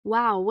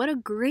Wow, what a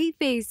great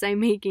face I'm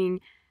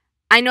making.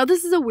 I know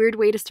this is a weird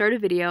way to start a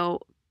video,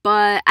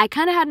 but I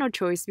kind of had no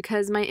choice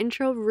because my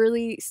intro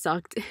really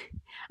sucked.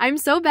 I'm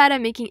so bad at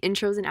making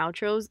intros and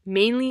outros,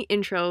 mainly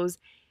intros,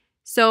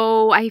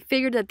 so I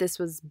figured that this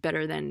was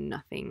better than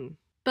nothing.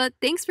 But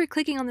thanks for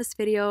clicking on this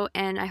video,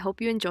 and I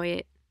hope you enjoy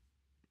it.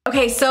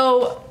 Okay,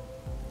 so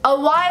a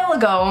while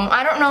ago,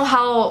 I don't know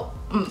how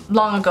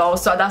long ago,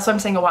 so that's why I'm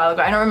saying a while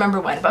ago, I don't remember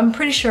when, but I'm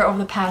pretty sure over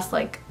the past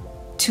like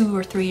 2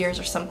 or 3 years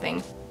or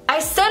something, I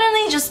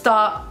suddenly just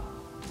thought,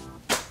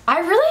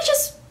 I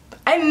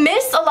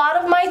missed a lot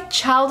of my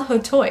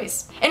childhood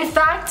toys. In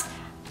fact,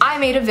 I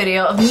made a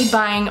video of me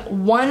buying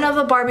one of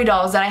the Barbie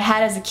dolls that I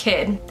had as a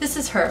kid. This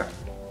is her.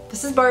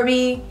 This is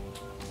Barbie.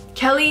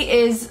 Kelly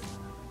is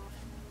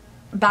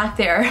back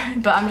there,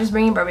 but I'm just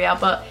bringing Barbie out.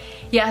 But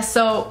yeah,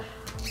 so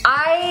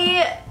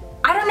I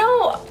don't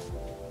know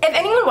if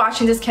anyone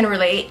watching this can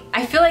relate.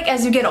 I feel like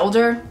as you get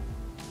older,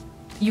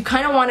 you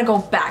kind of want to go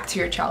back to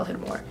your childhood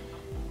more.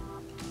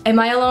 Am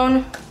I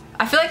alone?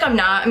 I feel like I'm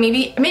not.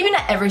 Maybe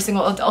not every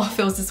single adult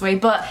feels this way,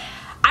 but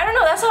I don't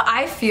know, that's how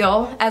I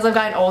feel as I've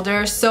gotten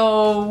older.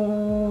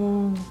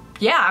 So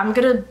yeah, I'm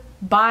gonna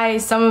buy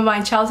some of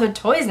my childhood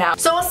toys now.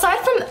 So aside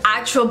from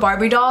actual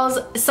Barbie dolls,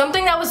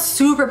 something that was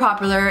super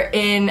popular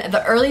in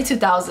the early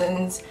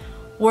 2000s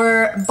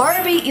were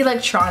Barbie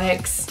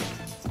electronics.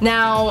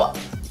 Now,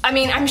 I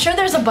mean, I'm sure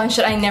there's a bunch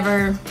that I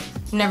never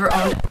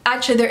owned.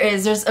 Actually,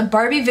 there's a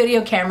Barbie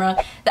video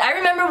camera that I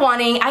remember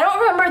wanting. I don't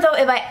remember though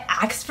if I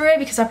asked for it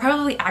because I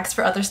probably asked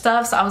for other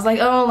stuff. So I was like,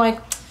 oh, like,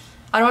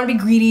 I don't want to be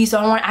greedy, so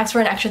I don't want to ask for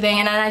an extra thing,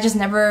 and then I just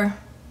never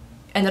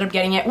ended up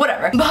getting it,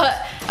 whatever.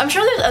 But I'm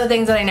sure there's other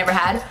things that I never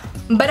had.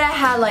 But I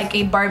had like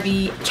a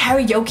Barbie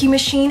karaoke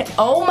machine.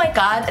 Oh my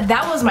god,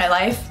 that was my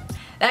life.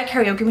 That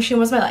karaoke machine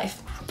was my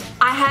life.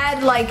 I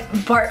had like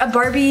a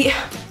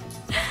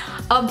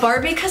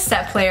Barbie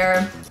cassette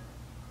player.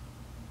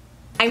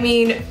 I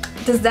mean,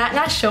 does that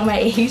not show my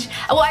age?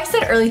 Well, I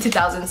said early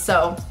 2000s,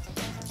 so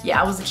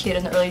yeah, I was a kid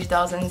in the early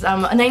 2000s.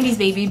 I'm a 90s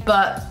baby,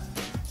 but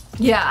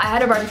yeah, I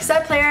had a Barbie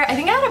cassette player. I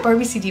think I had a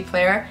Barbie CD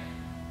player.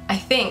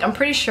 I'm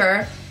pretty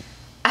sure.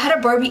 I had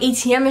a Barbie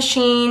ATM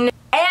machine.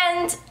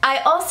 And I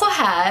also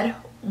had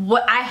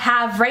what I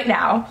have right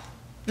now.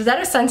 Is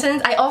that a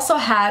sentence? I also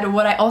had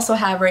what I also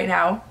have right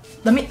now.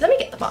 Let me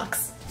get the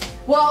box.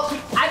 Well,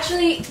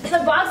 actually,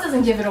 the box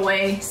doesn't give it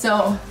away,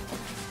 so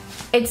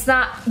it's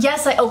not.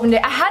 Yes, I opened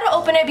it. I had to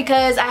open it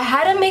because I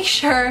had to make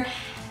sure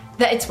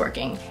that it's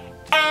working.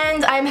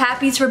 And I'm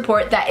happy to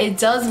report that it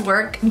does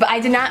work, but I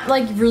did not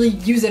like really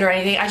use it or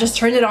anything. I just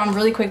turned it on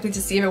really quickly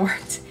to see if it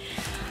worked.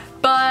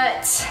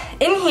 But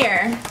in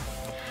here,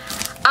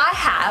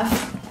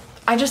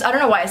 I don't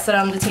know why I set it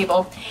on the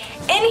table.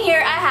 In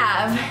here I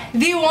have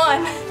the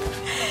one,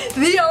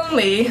 the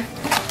only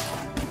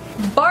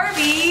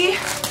Barbie.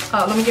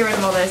 Oh, let me get rid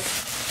of all this.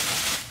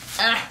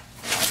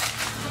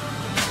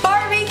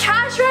 Barbie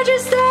cash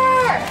register!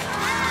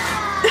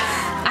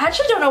 I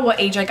actually don't know what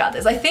age I got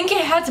this. I think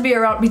it had to be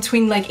around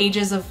between like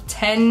ages of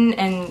 9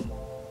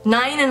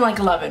 and like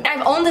 11.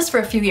 I've owned this for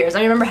a few years.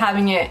 I remember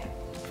having it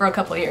for a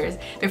couple of years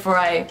before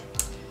I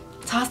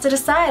tossed it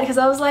aside because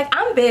I was like,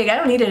 I'm big, I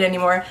don't need it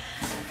anymore.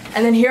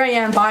 And then here I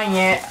am buying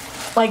it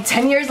like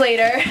 10 years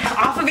later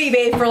off of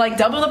eBay for like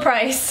double the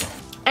price.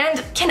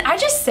 And can I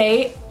just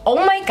say,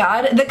 oh my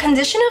god, the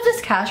condition of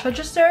this cash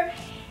register,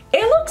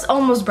 it looks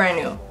almost brand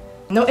new.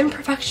 No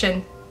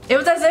imperfection. It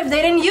was as if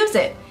they didn't use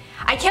it.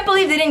 I can't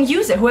believe they didn't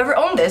use it, whoever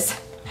owned this.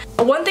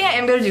 One thing I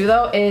am gonna do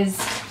though is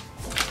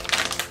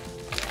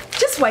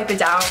just wipe it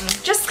down.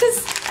 Just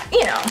cause,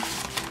 you know,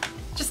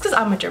 just cause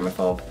I'm a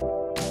germaphobe.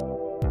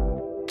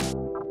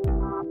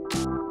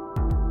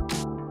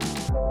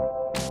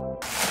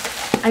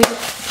 I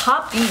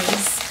pop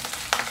these.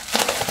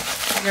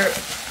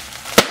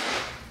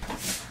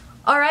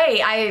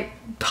 Alright, I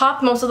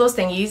popped most of those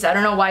thingies. I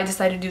don't know why I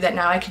decided to do that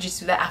now. I could just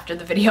do that after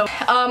the video.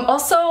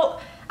 Also,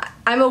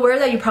 I'm aware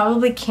that you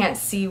probably can't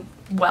see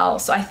well,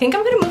 so I think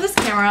I'm gonna move this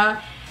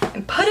camera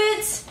and put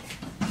it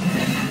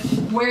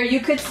where you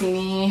could see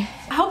me.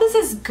 I hope this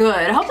is good.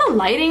 I hope the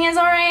lighting is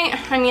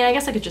alright. I mean, I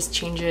guess I could just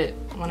change it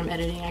when I'm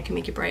editing. I can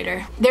make it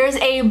brighter. There's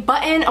a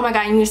button. Oh my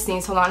god, I need to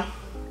sneeze. Hold on.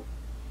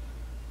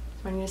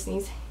 I'm gonna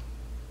sneeze.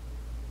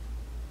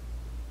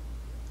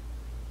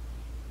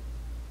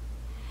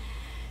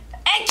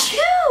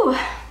 Achoo!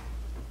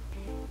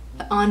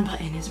 The on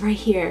button is right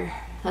here.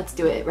 Let's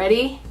do it.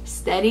 Ready?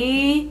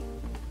 Steady.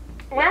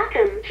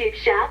 Welcome to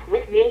Shop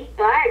with me,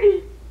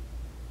 Barbie.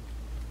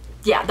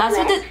 Yeah, that's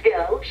what this. Let's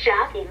go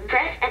shopping.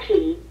 Press a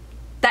key.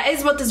 That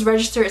is what this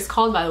register is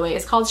called, by the way.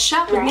 It's called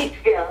Shop with Me.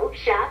 Let's go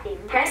shopping.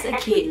 Press a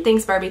key.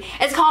 Thanks, Barbie.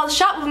 It's called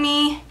Shop with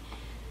Me,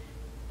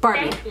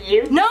 Barbie. Thank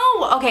you. No!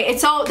 Okay,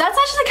 so that's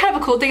actually kind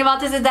of a cool thing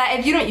about this is that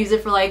if you don't use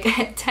it for like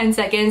 10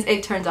 seconds,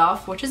 it turns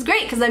off, which is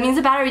great because that means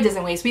the battery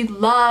doesn't waste. We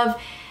love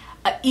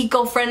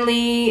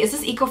eco-friendly, is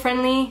this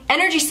eco-friendly?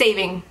 Energy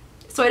saving.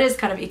 So it is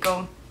kind of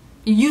eco.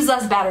 You use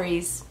less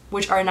batteries,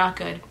 which are not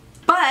good.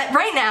 But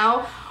right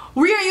now,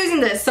 we are using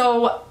this.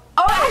 So,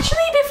 oh, actually,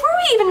 before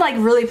we even like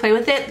really play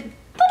with it, let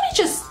me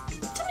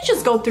let's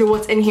just go through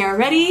what's in here.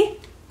 Ready?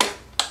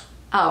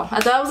 Oh,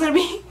 I thought it was gonna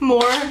be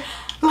more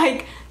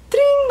like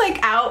ding, like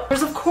out.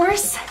 There's of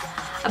course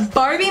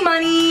Barbie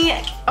money.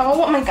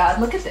 Oh my god,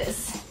 look at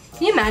this.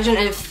 Can you imagine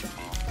if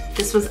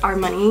this was our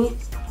money?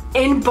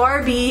 In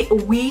Barbie,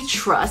 we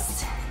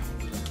trust.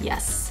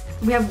 Yes.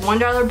 We have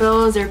 $1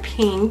 bills, they're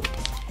pink.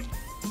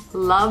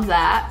 Love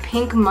that.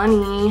 Pink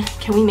money.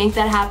 Can we make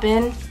that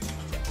happen?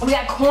 We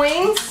got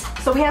coins.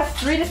 So we have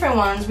 3 different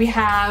ones. We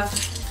have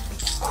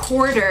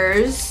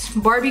quarters,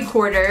 Barbie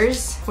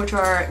quarters, which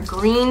are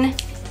green.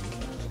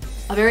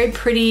 A very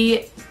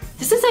pretty,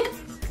 this is like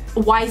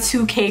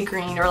Y2K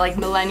green or like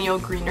millennial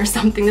green or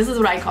something. This is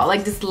what I call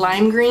like this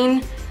lime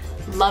green.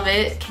 Love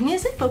it.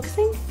 Is it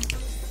focusing?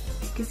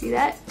 You can see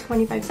that,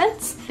 25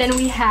 cents. Then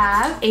we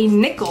have a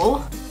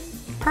nickel,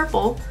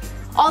 purple.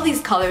 All these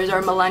colors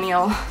are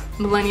millennial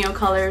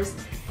colors.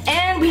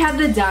 And we have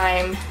the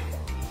dime,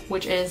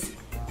 which is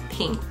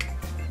pink.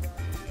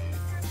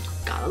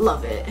 Gotta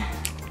love it.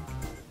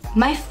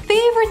 My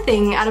favorite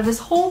thing out of this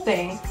whole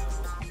thing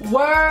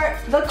were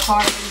the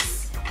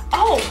cards.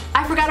 Oh,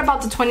 I forgot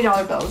about the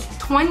 $20 bills.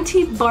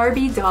 20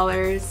 Barbie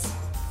dollars.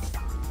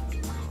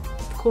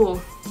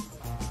 Cool.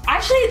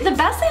 Actually, the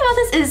best thing about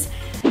this is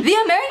the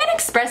American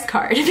Express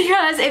card,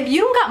 because if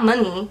you don't got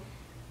money,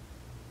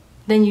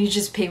 then you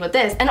just pay with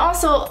this. And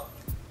also,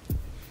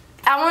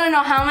 I want to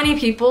know how many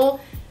people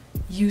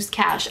use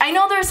cash. I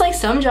know there's like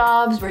some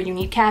jobs where you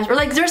need cash, or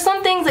like there's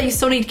some things that you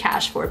still need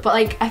cash for, but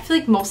like I feel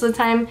like most of the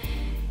time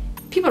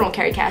people don't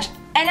carry cash.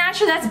 And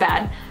actually that's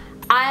bad.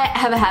 I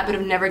have a habit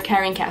of never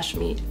carrying cash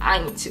with me. I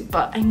need to,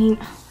 but I mean,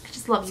 I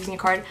just love using a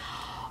card.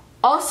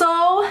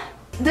 Also,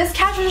 this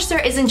cash register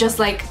isn't just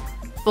like,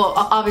 well,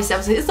 obviously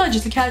it's not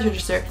just a cash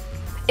register.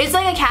 It's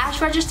like a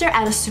cash register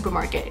at a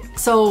supermarket.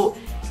 So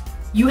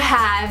you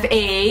have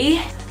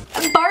a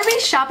Barbie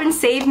Shop and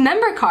Save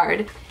member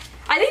card.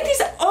 I think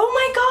these, oh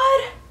my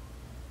god.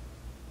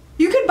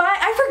 You could buy,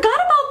 I forgot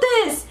about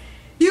this.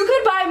 You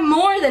could buy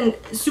more than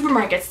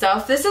supermarket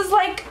stuff. This is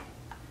like,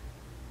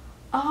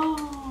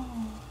 oh.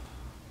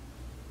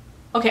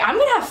 Okay, I'm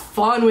gonna have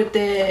fun with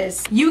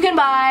this. You can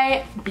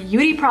buy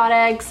beauty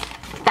products,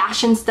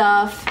 fashion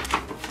stuff.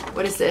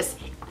 What is this?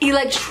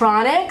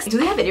 Electronics. Do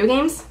they have video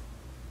games?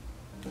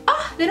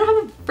 Ah, they don't have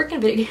a freaking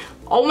video game.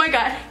 Oh my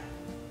god.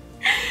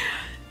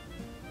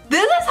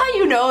 This is how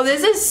you know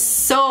this is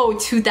so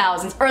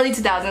 2000s, early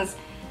 2000s.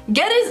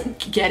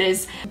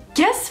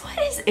 Guess what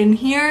is in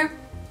here?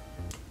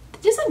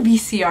 There's a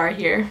VCR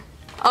here.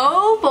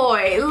 Oh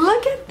boy,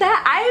 look at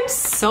that. I am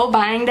so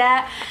buying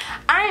that.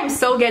 I am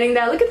so getting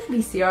that. Look at the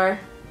VCR.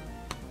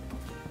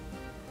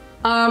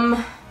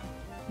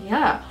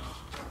 Yeah.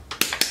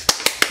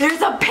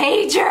 There's a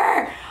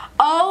pager.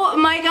 Oh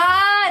my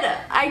god.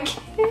 I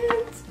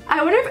can't.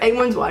 I wonder if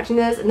anyone's watching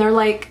this and they're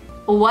like,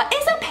 what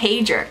is a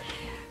pager?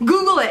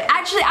 Google it.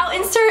 Actually, I'll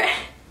insert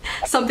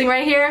something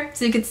right here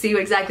so you can see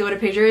exactly what a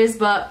pager is,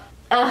 but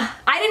I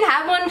didn't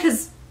have one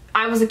because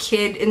I was a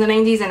kid in the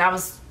 90s and I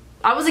was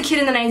a kid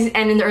in the 90s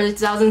and in the early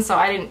 2000s, so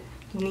I didn't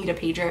need a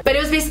pager. But it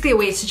was basically a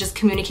way to just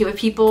communicate with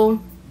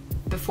people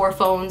before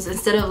phones.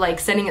 Instead of like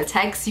sending a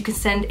text, you can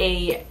send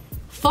a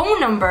phone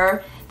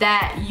number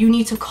that you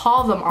need to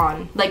call them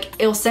on. Like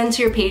it'll send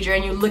to your pager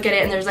and you look at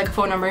it and there's like a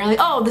phone number and you're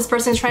like, oh, this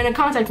person's trying to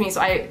contact me. So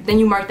then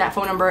you mark that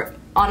phone number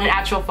on an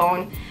actual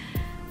phone.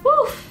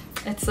 Woo!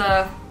 It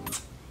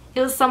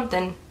was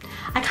something.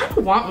 I kind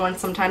of want one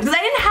sometimes because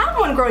I didn't have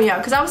one growing up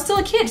because I was still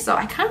a kid, so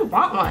I kind of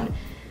want one.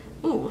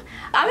 Ooh,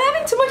 I'm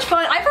having too much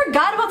fun. I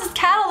forgot about this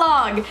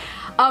catalog.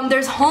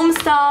 There's home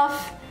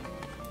stuff,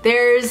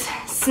 there's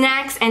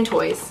snacks and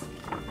toys.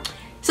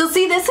 So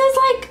see, this is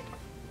like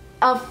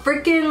a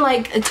freaking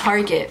like a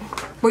Target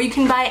where you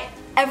can buy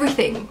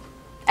everything.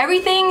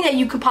 Everything that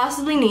you could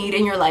possibly need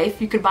in your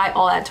life, you could buy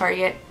all at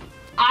Target.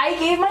 I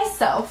gave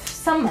myself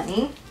some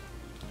money.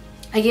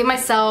 I gave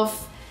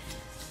myself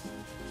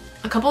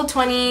a couple of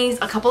 20s,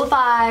 a couple of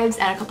 5s,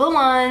 and a couple of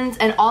 1s,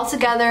 and all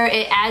together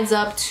it adds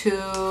up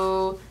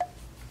to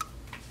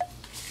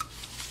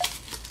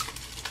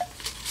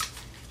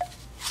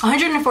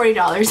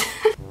 $140.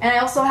 And I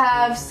also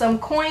have some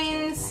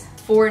coins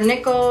for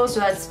nickels,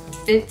 so that's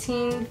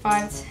 15,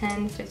 5,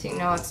 10, 15,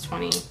 no, it's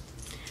 20.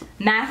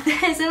 Math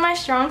isn't my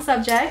strong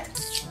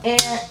subject.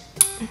 And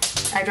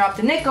I dropped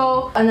a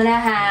nickel, and then I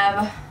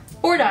have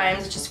 4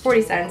 dimes, which is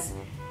 40 cents.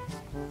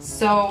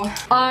 So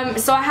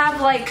I have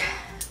like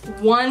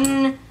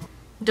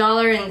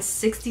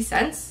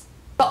 $1.60.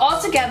 But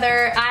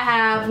altogether, I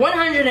have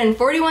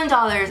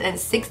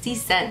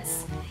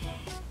 $141.60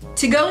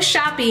 to go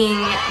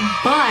shopping.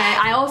 But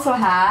I also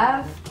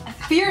have,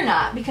 fear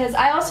not, because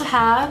I also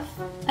have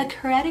a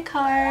credit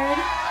card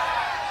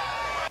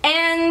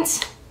and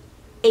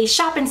a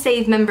Shop and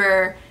Save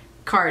member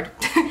card.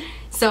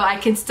 So I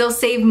can still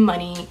save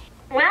money.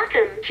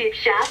 Welcome to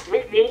Shop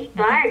with Me,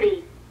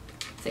 Barbie.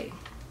 See.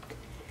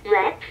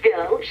 Let's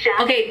go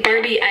shopping. Okay,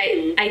 Barbie,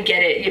 I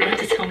get it. You don't have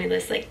to tell me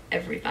this like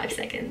every 5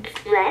 seconds.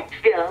 Let's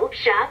go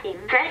shopping.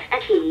 Press a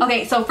key.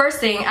 Okay, so first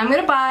thing, I'm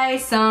gonna buy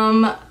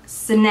some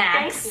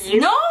snacks. Thank you.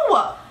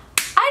 No!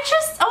 I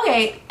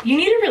Okay, you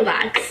need to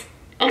relax.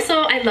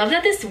 Also, I love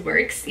that this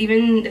works,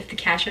 even if the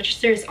cash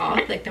register is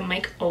off, like the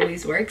mic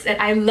always works,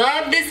 and I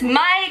love this mic!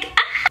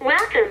 Ah!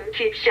 Welcome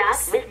to Shop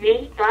with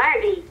me,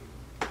 Barbie.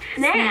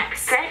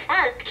 Snacks. Press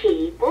up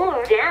key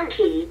or down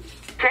key.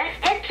 Press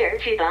enter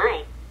to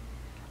buy.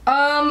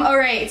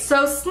 Alright,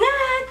 so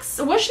snacks.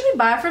 What should we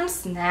buy from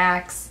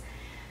snacks?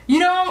 You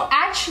know,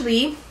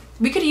 actually,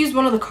 we could use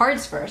one of the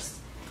cards first.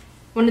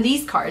 One of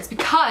these cards,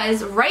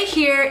 because right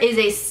here is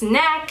a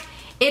snack.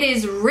 It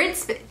is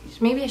Ritz.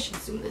 Maybe I should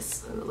zoom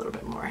this a little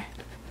bit more.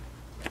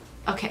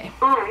 Okay.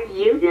 Are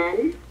you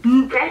done?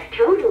 Press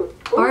total.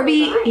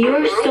 Barbie, you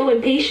are so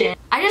impatient.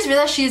 I just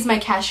realized she is my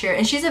cashier,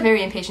 and she's a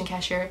very impatient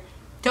cashier.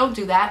 Don't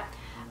do that.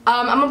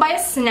 I'm gonna buy a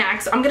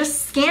snack, so I'm gonna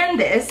scan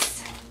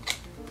this.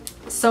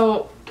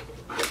 So,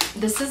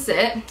 this is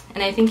it,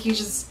 and I think you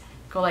just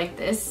go like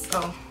this.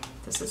 Oh,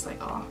 this is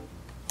like all.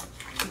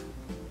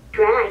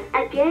 Try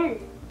again.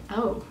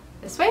 Oh,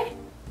 this way?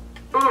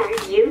 Are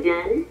you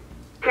done?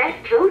 Press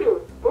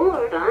total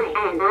or buy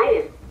an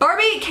item.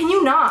 Barbie, can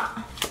you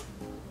not?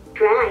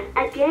 Try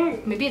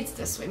again. Maybe it's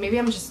this way. Maybe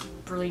I'm just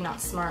really not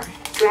smart.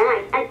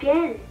 Try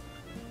again.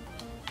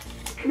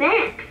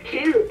 Snack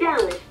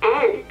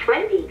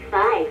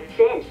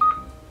 $2.25.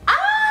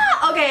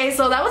 Ah! Okay,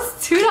 so that was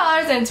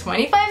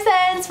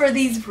 $2.25 for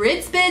these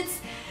Ritz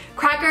Bits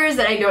crackers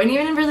that I don't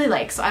even really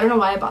like, so I don't know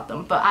why I bought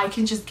them, but I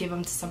can just give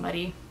them to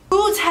somebody.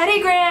 Ooh, Teddy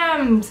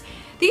Grahams!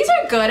 These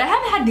are good. I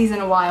haven't had these in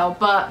a while,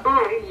 but...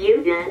 Are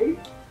you done?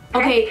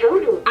 Okay,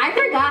 total. I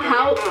forgot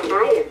how...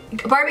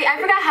 Barbie, I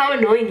forgot how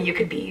annoying you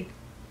could be.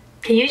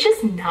 Can you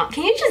just not...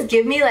 Can you just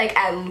give me, like,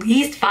 at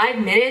least 5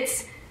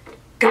 minutes?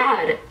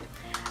 God.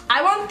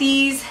 I want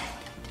these.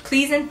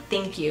 Please and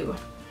thank you.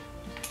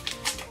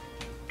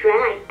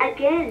 Try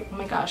again. Oh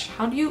my gosh,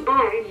 how do you...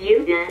 Are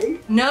you done?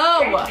 No!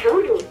 Press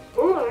total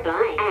or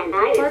buy an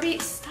item. Barbie,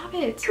 stop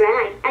it.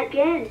 Try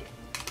again.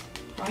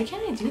 Why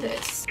can't I do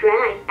this?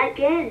 Try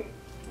again.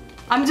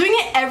 I'm doing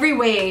it every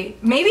way.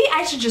 Maybe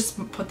I should just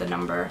put the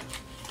number.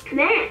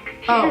 Snack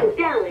Oh.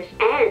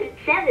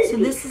 $2.75. So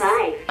this is...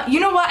 You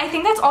know what? I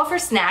think that's all for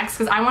snacks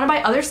because I want to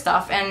buy other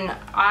stuff and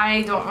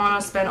I don't want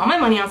to spend all my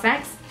money on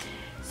snacks.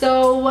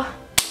 So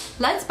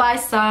let's buy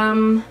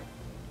some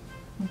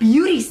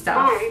beauty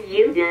stuff. Are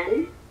you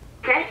done?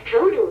 Press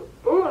total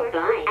or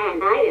buy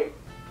an item.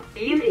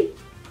 Beauty.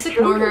 Just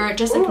ignore her.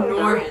 Just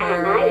ignore Or buy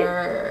an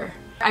her.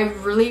 I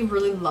really,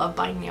 really love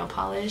buying nail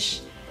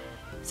polish.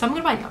 So I'm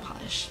gonna buy nail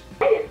polish.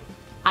 Item.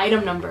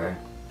 Item number.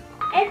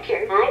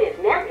 Enter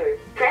item number.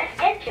 Press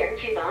enter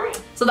to buy.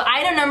 So the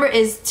item number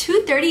is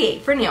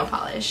 238 for nail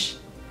polish.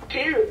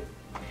 2,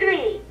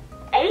 3,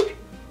 8.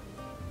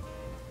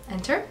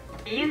 Enter.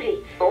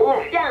 Beauty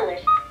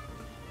 $4.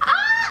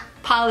 Ah!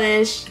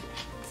 Polish.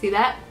 See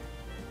that?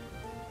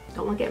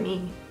 Don't look at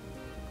me.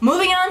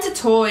 Moving on to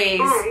toys.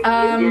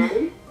 Are you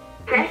done?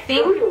 Press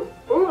think- total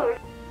or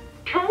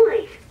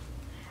toys.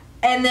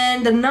 And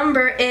then the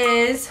number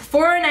is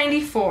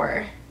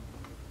 494.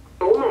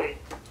 4,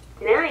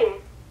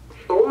 9,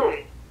 4.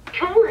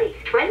 Toys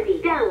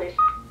 $20.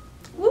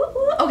 Woo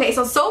woo. Okay,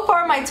 so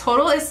far my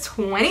total is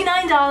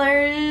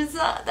 $29.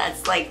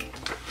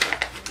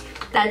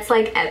 That's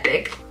like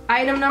epic.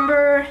 Item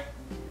number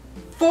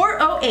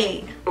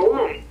 408.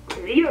 4,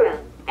 0,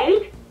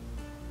 8.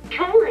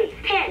 Toys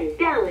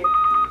 $10.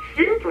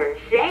 Super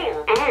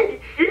sale and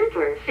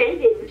super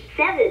savings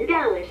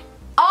 $7.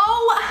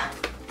 Oh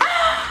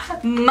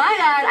my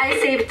god, I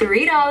saved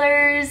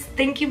 $3.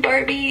 Thank you,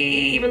 Barbie.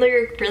 Even though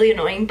you're really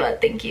annoying, but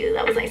thank you.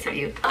 That was nice of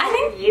you. I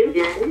think... Are you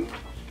done?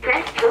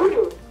 Press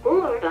total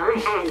or buy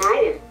an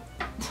item.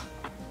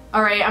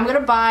 Alright, I'm gonna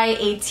buy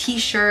a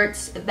t-shirt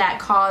that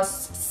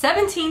costs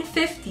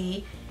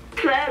 $17.50.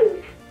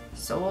 Clothes.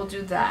 So we'll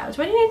do that.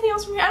 Do I need anything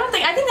else from here? I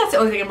think that's the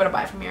only thing I'm gonna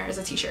buy from here is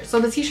a t-shirt. So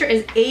the t-shirt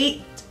is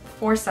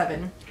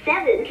 $8.47.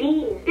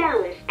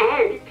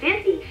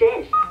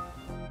 $17.50.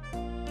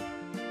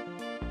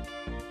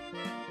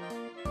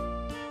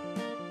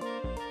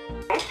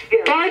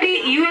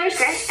 Barbie, you are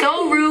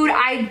so rude.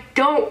 I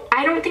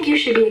don't think you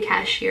should be a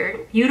cashier.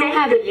 You don't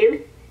have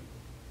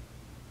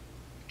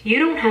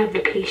the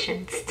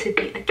patience to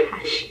be a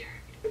cashier.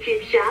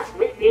 To shop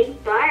with me,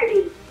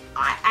 Barbie.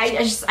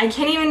 I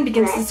can't even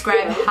begin to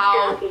describe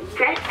how.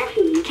 Press a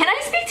key. Can I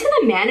speak to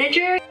the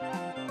manager?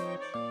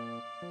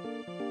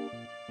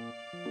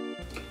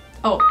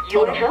 Oh,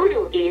 Your total.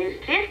 total is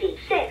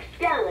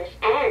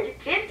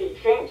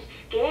 $56.50.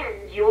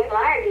 Scan your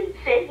Barbie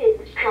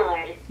savings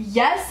card.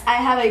 Yes, I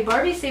have a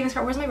Barbie savings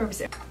card. Where's my Barbie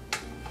savings card?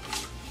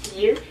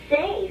 You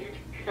saved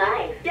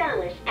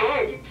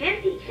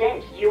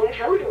 $5.50. Your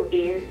total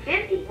is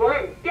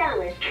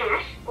 $51.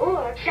 Cash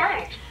or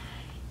charge.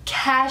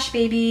 Cash,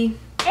 baby.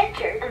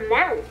 Enter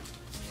amount.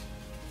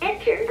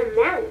 Enter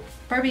amount.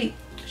 Barbie,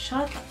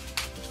 shut up.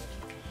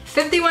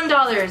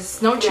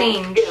 $51, no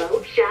change. Let's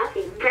go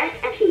shopping. Press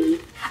a key.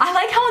 I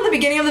like how in the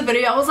beginning of the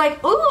video I was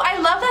like, ooh, I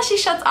love that she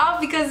shuts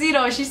off because, you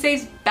know, she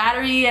saves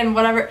battery and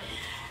whatever.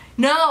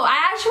 No, I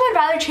actually would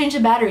rather change the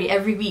battery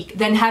every week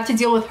than have to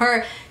deal with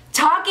her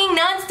talking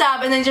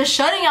nonstop and then just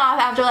shutting off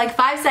after like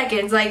 5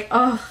 seconds. Like,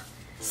 ugh.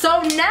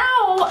 So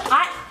now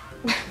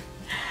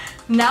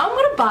now I'm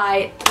gonna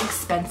buy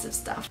expensive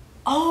stuff.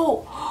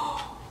 Oh,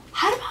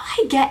 how about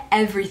I get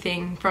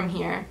everything from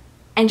here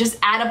and just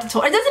add up the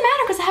total? It doesn't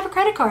matter because I have a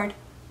credit card.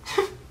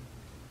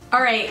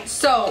 Alright,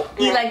 so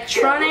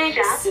electronics.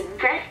 Shopping,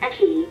 press a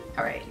key.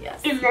 Alright, yes.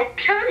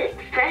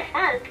 Electronics, press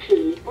up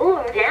key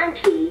or down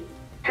key.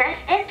 Press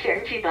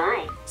enter to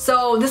buy.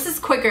 So this is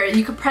quicker.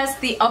 You could press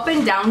the up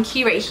and down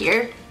key right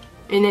here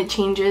and it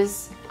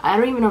changes. I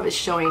don't even know if it's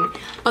showing.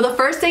 But the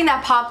first thing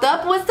that popped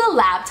up was the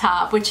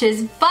laptop, which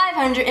is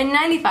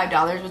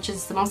 $595, which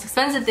is the most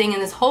expensive thing in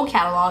this whole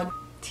catalog.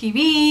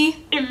 TV.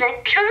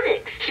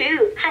 Electronics,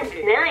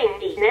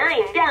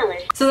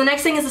 $299. So the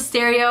next thing is the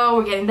stereo.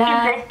 We're getting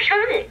that.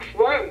 Electronics,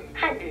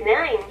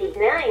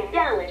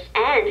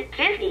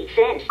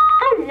 $199.50.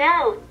 Oh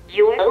no,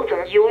 you're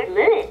over your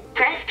limit.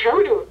 Press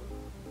total.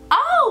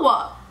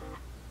 Oh!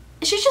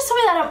 She just told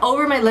me that I'm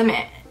over my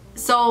limit.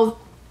 So,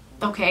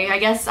 okay, I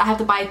guess I have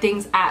to buy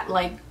things at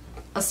like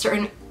a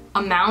certain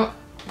amount.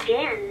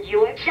 Scan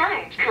your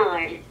charge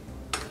card.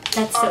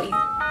 That's so easy.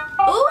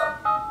 Ooh!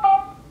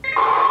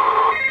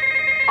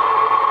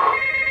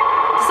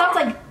 This sounds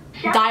like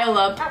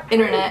dial-up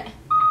internet.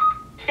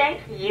 Thank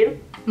you.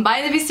 I'm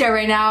buying the VCR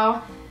right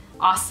now.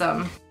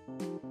 Awesome.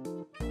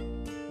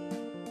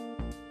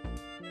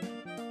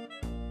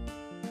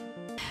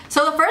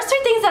 So the first 3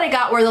 things that I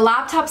got were the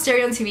laptop,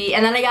 stereo, and TV,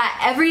 and then I got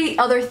every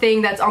other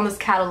thing that's on this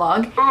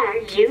catalog. Are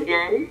you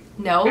done?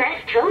 No.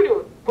 Press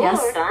total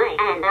Yes. or buy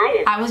an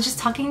item. I was just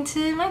talking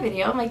to my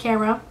video, my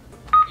camera.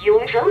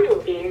 Your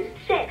total is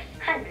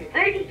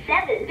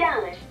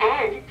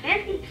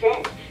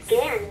 $637.50.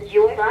 Scan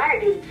your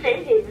Barbie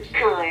savings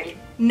card.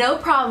 No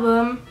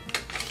problem.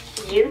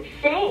 You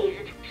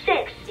saved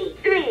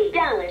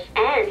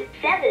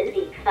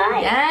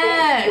 $63.75.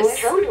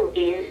 Yes. Your total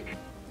is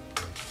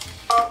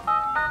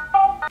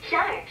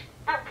charge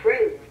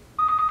approved.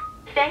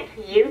 Thank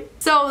you.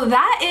 So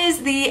that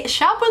is the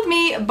Shop With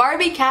Me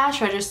Barbie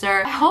cash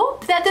register. I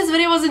hope that this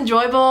video was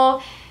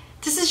enjoyable.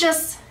 This is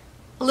just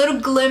a little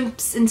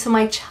glimpse into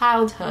my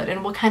childhood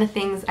and what kind of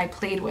things I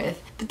played with.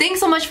 But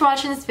thanks so much for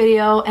watching this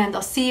video, and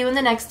I'll see you in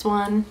the next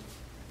one.